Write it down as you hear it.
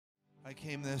I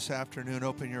came this afternoon,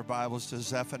 open your Bibles to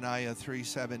Zephaniah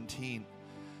 3:17.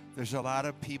 There's a lot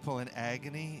of people in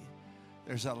agony.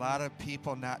 There's a lot of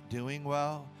people not doing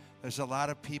well. There's a lot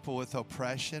of people with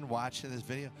oppression watching this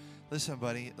video. Listen,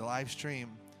 buddy, the live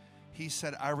stream, he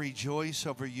said, I rejoice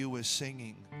over you with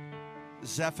singing.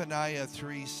 Zephaniah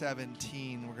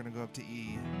 3:17, we're going to go up to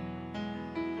E.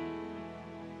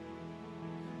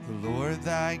 The Lord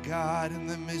thy God in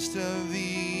the midst of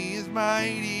thee is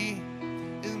mighty,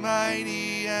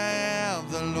 yeah.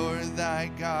 The Lord thy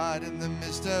God in the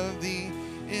midst of thee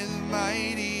is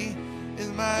mighty,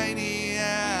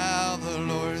 yeah. The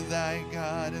Lord thy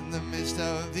God in the midst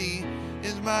of thee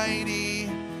is mighty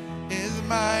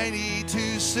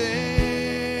to save.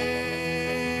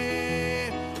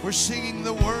 We're singing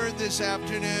the word this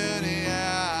afternoon,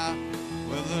 yeah.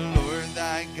 Well, the Lord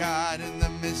thy God in the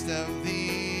midst of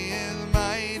thee is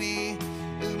mighty,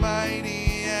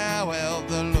 yeah. Well,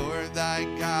 the Lord thy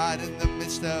God in the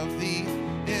midst of thee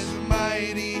is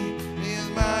mighty,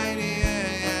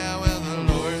 yeah. Well, the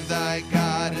Lord thy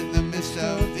God in the midst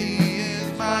of thee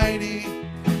is mighty.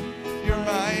 You're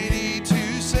mighty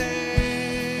to save.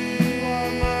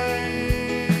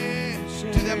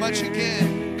 Do that much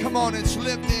again. Come on, it's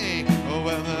lifting. Oh,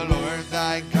 well, the Lord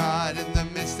thy God in the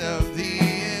midst of thee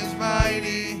is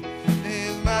mighty,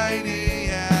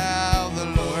 yeah. The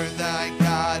Lord thy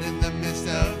God in the midst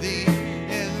of thee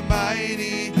is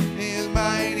mighty,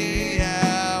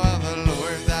 yeah. Well, the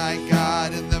Lord thy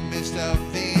God in the midst of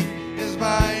thee is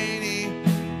mighty,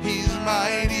 he's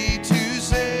mighty to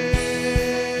save.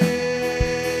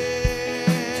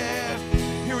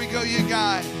 Here we go, you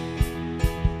guys.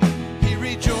 He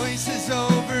rejoices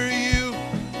over you.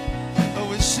 Oh,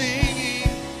 we're singing,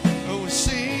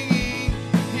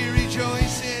 he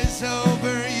rejoices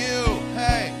over you.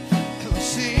 Hey, we're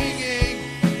singing,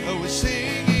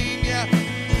 yeah.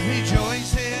 He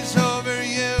rejoices over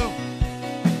you.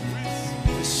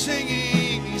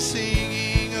 He's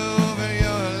singing over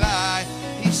your life.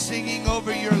 He's singing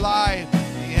over your life,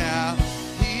 yeah.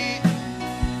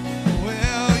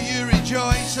 Well, you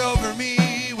rejoice over me.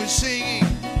 We're singing,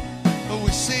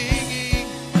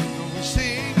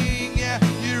 yeah.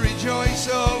 You rejoice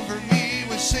over me.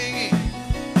 We're singing,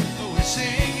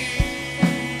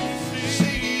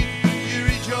 you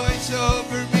rejoice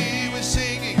over me. We're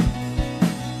singing.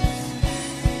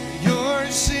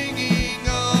 You're singing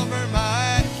over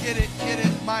my, get it,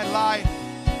 my life.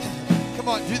 Come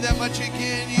on, do that much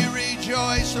again. You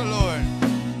rejoice, oh Lord.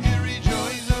 You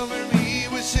rejoice over me.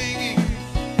 We're singing.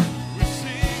 We're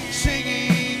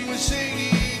singing.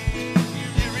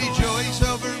 You rejoice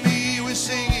over me. We're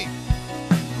singing.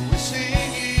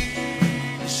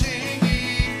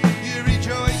 You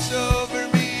rejoice over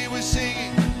me. We're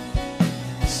singing.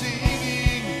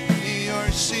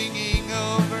 You're singing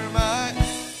over my.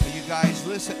 You guys,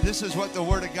 listen. This is what the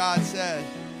Word of God said.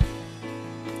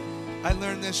 I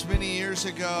learned this many years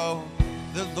ago.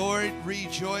 The Lord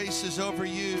rejoices over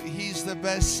you. He's the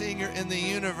best singer in the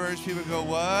universe. People go,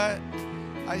 what?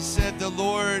 I said the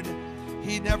Lord,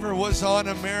 he never was on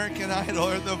American Idol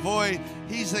or The Voice.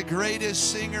 He's the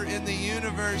greatest singer in the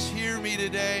universe. Hear me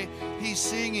today. He's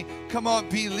singing. Come on,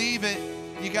 believe it.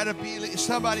 You got to believe.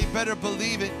 Somebody better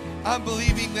believe it. I'm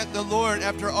believing that the Lord,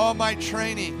 after all my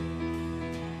training,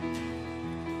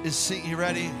 is singing. You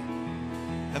ready?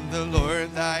 And the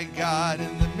Lord thy God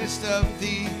in the midst of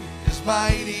thee is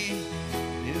mighty,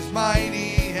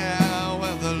 yeah.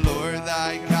 Well, the Lord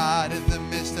thy God in the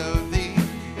midst of thee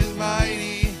is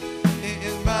mighty,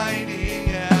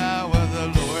 yeah. Well, the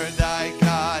Lord thy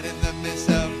God in the midst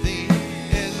of thee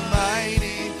is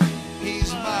mighty,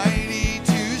 he's mighty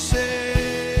to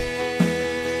save,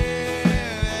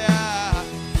 yeah.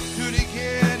 Do it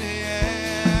again,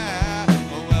 yeah.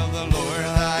 Oh, well, the Lord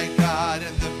thy God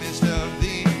in the midst of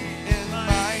thee is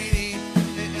mighty,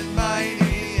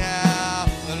 yeah.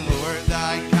 The Lord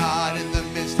thy God in the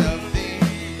midst of thee.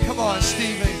 Come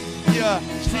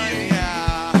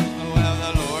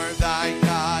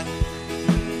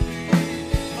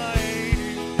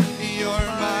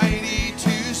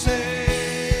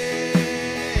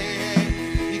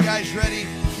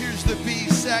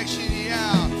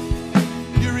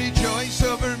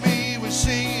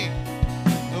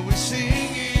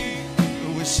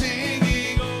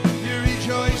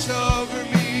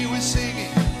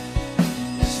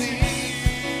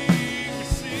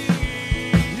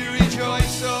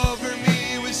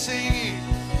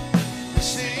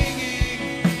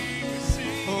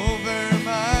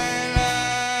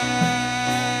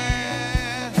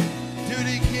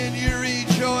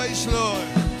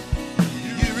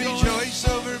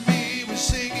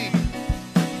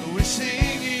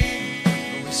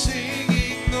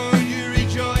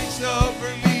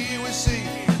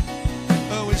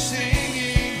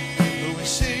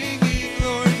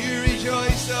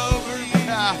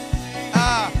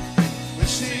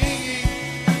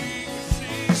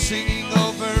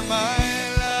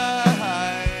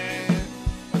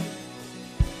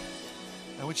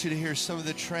want you to hear some of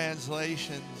the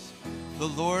translations. The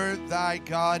Lord thy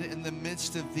God in the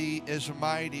midst of thee is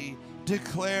mighty.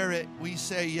 Declare it. We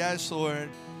say, yes, Lord.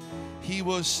 He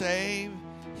will save.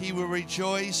 He will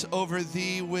rejoice over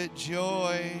thee with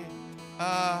joy.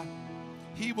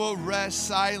 He will rest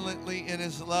silently in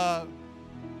his love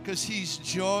because he's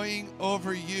joying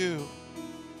over you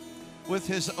with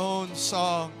his own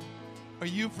song. Are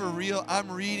you for real?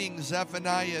 I'm reading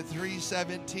Zephaniah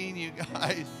 3:17, you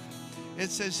guys. It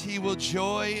says he will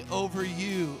joy over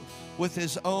you with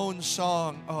his own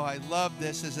song. Oh, I love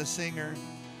this as a singer.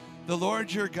 The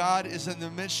Lord your God is in the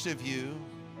midst of you,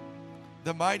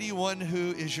 the mighty one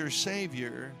who is your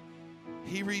Savior.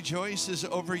 He rejoices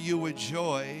over you with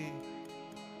joy.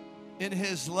 In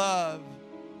his love,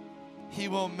 he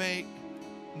will make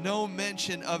no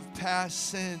mention of past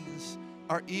sins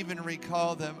or even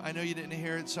recall them. I know you didn't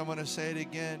hear it, so I'm going to say it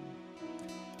again.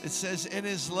 It says, in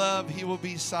his love, he will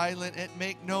be silent and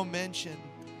make no mention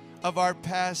of our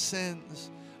past sins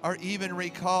or even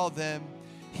recall them.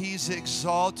 He's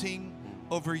exalting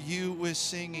over you with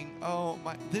singing. Oh,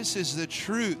 my, this is the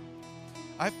truth.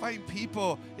 I find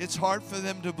people, it's hard for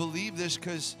them to believe this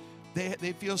because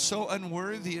they feel so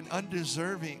unworthy and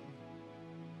undeserving.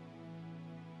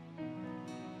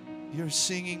 You're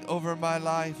singing over my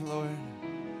life, Lord.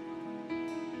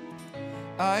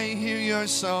 I hear your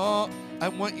song. I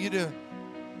want you to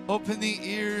open the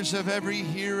ears of every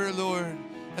hearer, Lord,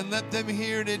 and let them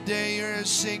hear today you're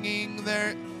singing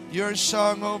your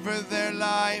song over their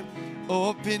life.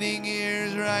 Opening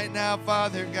ears right now,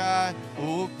 Father God.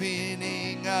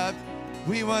 Opening up.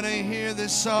 We want to hear the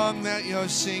song that you're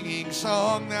singing,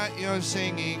 song that you're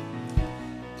singing.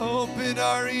 Open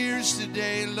our ears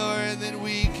today, Lord, that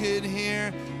we could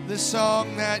hear the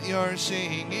song that you're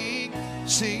singing.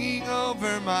 Singing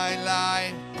over my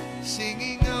life,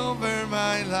 singing over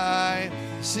my life,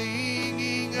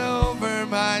 singing over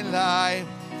my life,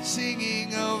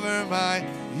 singing over my,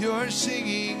 you're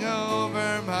singing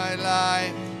over my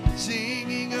life,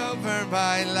 singing over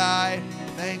my life.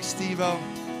 Thanks, Steve-O.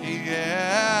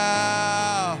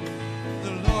 Yeah.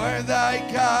 The Lord thy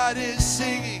God is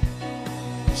singing,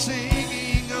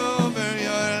 singing over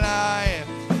your life.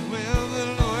 Well, the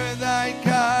Lord thy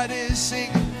God is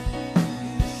singing,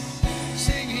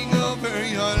 singing over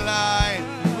your life.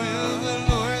 Well, the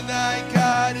Lord thy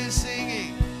God is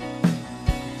singing,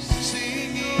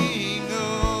 singing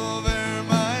over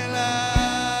my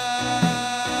life.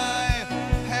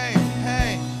 Hey,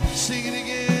 hey, sing it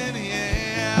again,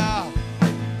 yeah.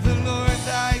 The Lord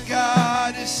thy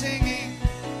God is singing,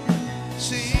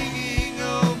 singing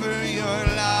over your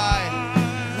life.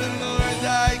 The Lord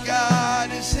thy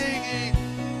God is singing,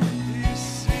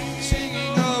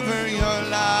 singing over your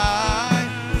life.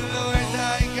 The Lord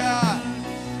thy God,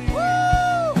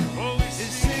 woo,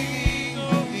 is singing,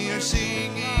 you're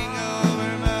singing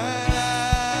over my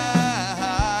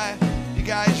life. You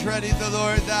guys ready? The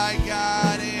Lord thy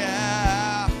God,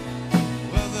 yeah.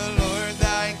 Well, the Lord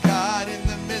thy God in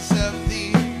the midst of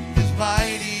thee is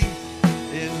mighty,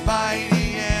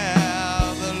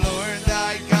 yeah. The Lord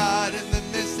thy God in the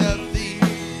midst of thee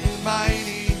is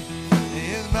mighty,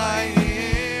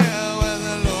 yeah. Well,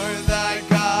 the Lord thy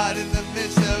God in the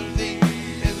midst of thee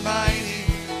is mighty.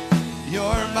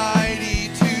 You're mighty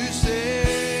to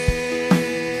save.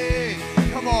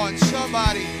 Come on,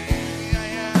 somebody.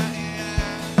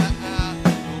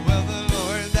 Well, the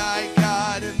Lord thy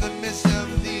God in the midst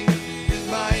of thee is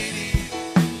mighty,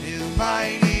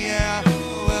 yeah.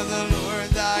 Well, the Lord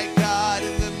thy God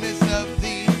in the midst of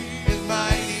thee is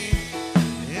mighty,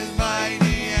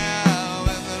 yeah.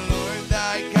 Well, the Lord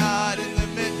thy God in the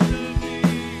midst of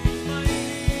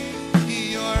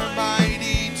thee, you're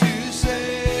mighty to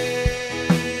save.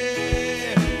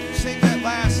 Sing that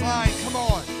last line, come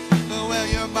on. Well,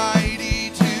 you're mighty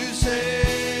to save.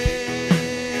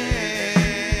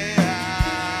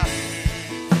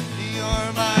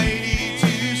 You're mighty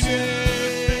to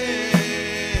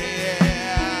save.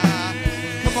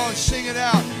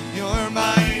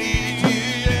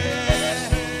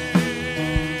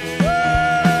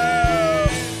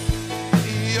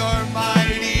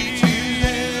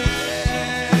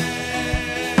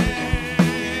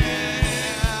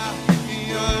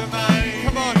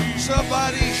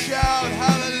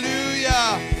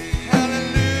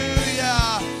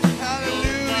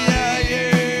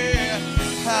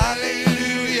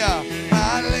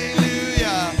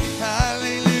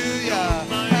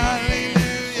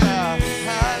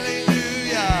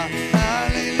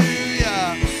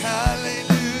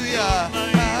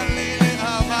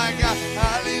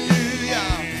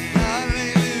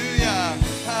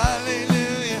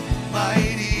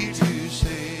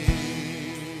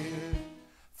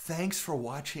 Thanks for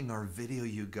watching our video,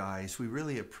 you guys. We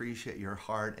really appreciate your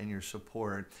heart and your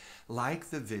support. Like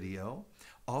the video,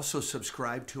 also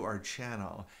subscribe to our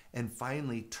channel, and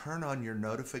finally turn on your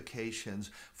notifications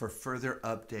for further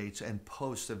updates and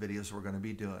post the videos we're going to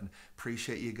be doing.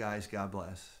 Appreciate you guys. God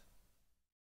bless.